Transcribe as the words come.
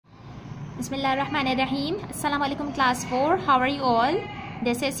Bismillahirrahmanirrahim. Assalamu alaikum class 4. How are you all?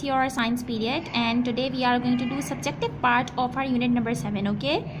 This is your science period and today we are going to do subjective part of our unit number 7,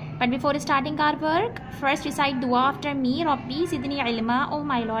 okay? But before starting our work, first recite dua after me. Rabbi zidni ilma, oh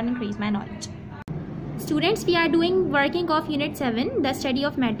my Lord, increase my knowledge. Students, we are doing working of unit 7, the study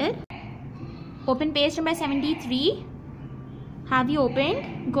of matter. Open page number 73. Have you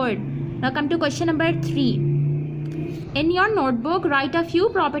opened? Good. Now come to question number 3. In your notebook, write a few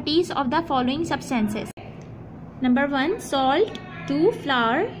properties of the following substances. Number 1, salt. 2,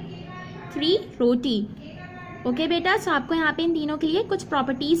 flour. 3, roti. Okay बेटा, so आपको यहाँ पे इन तीनों के लिए कुछ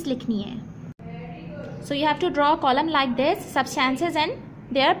properties लिखनी है. So you have to draw a column like this, substances and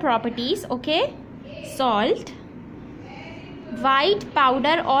their properties. Okay, salt. White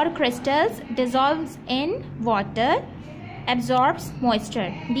powder or crystals dissolves in water, absorbs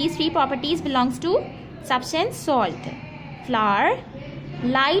moisture. These three properties belongs to substance salt. Flour,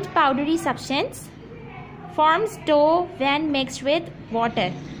 light powdery substance, forms dough when mixed with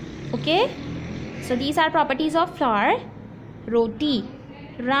water. Okay, so these are properties of flour. Roti,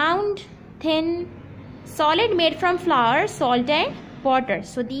 round, thin, solid made from flour, salt and water.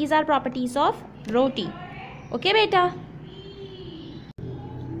 So these are properties of roti. Okay beta.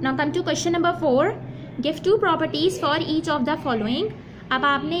 Now come to question number 4. Give two properties for each of the following. अब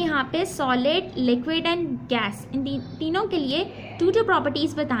आपने यहाँ पे solid, liquid and gas in तीनों के लिए to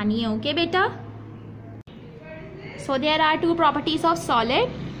properties बतानी है. Okay बेटा. So there are to properties of solid.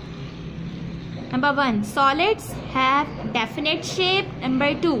 Number 1, solids have definite shape. Number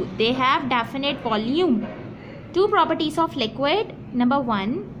 2, they have definite volume. Two properties of liquid. Number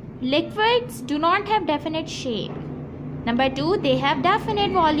 1, liquids do not have definite shape. Number 2, they have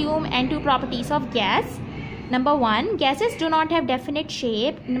definite volume. And two properties of gas. Number 1, gases do not have definite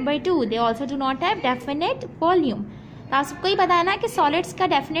shape. Number 2, they also do not have definite volume. तो आप सबको ही पता है ना कि solids का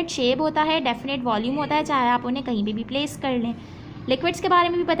definite shape होता है, डेफिनेट वॉल्यूम होता है, चाहे आप उन्हें कहीं भी प्लेस कर लें. लिक्विड्स के बारे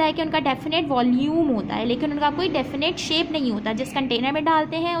में भी पता है कि उनका डेफिनेट वॉल्यूम होता है, लेकिन उनका कोई डेफिनेट शेप नहीं होता. जिस कंटेनर में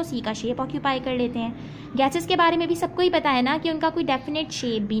डालते हैं उसी का शेप ऑक्यूपाई कर लेते हैं. गैसेस के बारे में भी सबको ही पता है ना कि उनका कोई डेफिनेट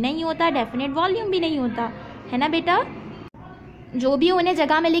शेप भी नहीं होता, डेफिनेट वॉल्यूम भी नहीं होता, है ना बेटा. जो भी उन्हें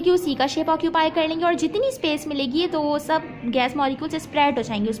जगह मिलेगी उसी का शेप ऑक्यूपाई कर लेंगे और जितनी स्पेस मिलेगी तो वो सब गैस मॉलिक्यूल्स स्प्रेड हो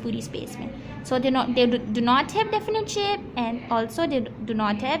जाएंगे उस पूरी स्पेस में. सो they do not have definite shape and also they do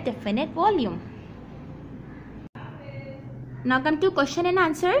not have definite volume. Now come to question and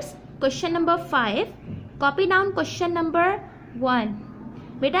answers. Question number 5. Copy down question number 1.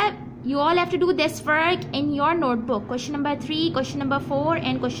 बेटा, you all have to do this work in your notebook. Question number 3, question number 4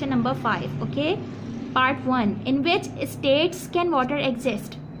 and question number 5. Okay. Part 1. In which states can water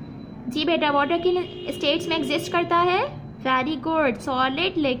exist? जी बेटा, water किन states में exist करता है? Very good.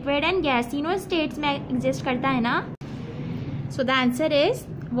 Solid, liquid and gas तीनों states में exist करता है ना. So the answer is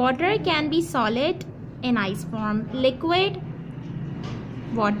water can be solid in ice form, liquid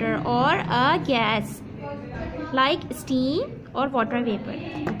water और अ गैस लाइक स्टीम और वाटर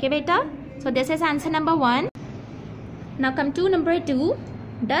वेपर. ओके बेटा. So this is answer number 1. Now come to number 2.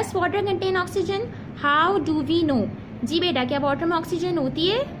 Does water contain oxygen? How do we know? जी बेटा, क्या water में oxygen होती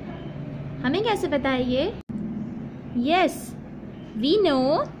है? हमें कैसे पता है ये? Yes, we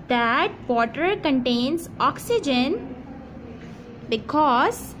know that water contains oxygen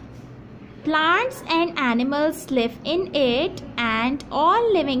because plants and animals live in it and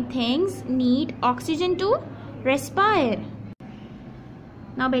all living things need oxygen to respire.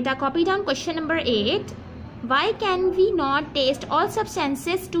 Now beta, copy down question number 8. Why can we not taste all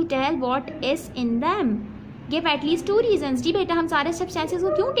substances to tell what is in them? Give at least 2 reasons. जी बेटा, हम सारे substances को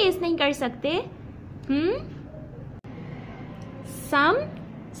क्यों test नहीं कर सकते? Some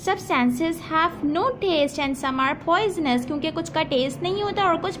substances have no taste and some are poisonous. क्योंकि कुछ का टेस्ट नहीं होता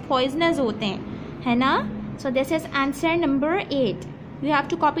और कुछ poisonous होते हैं, है ना. So this is answer number 8. You have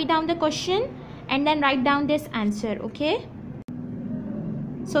to copy down the question and then write down this answer. Okay.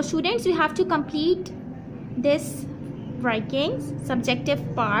 So students, you have to complete this workings subjective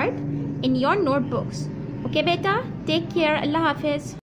part in your notebooks. Okay beta, take care. Allah Hafiz.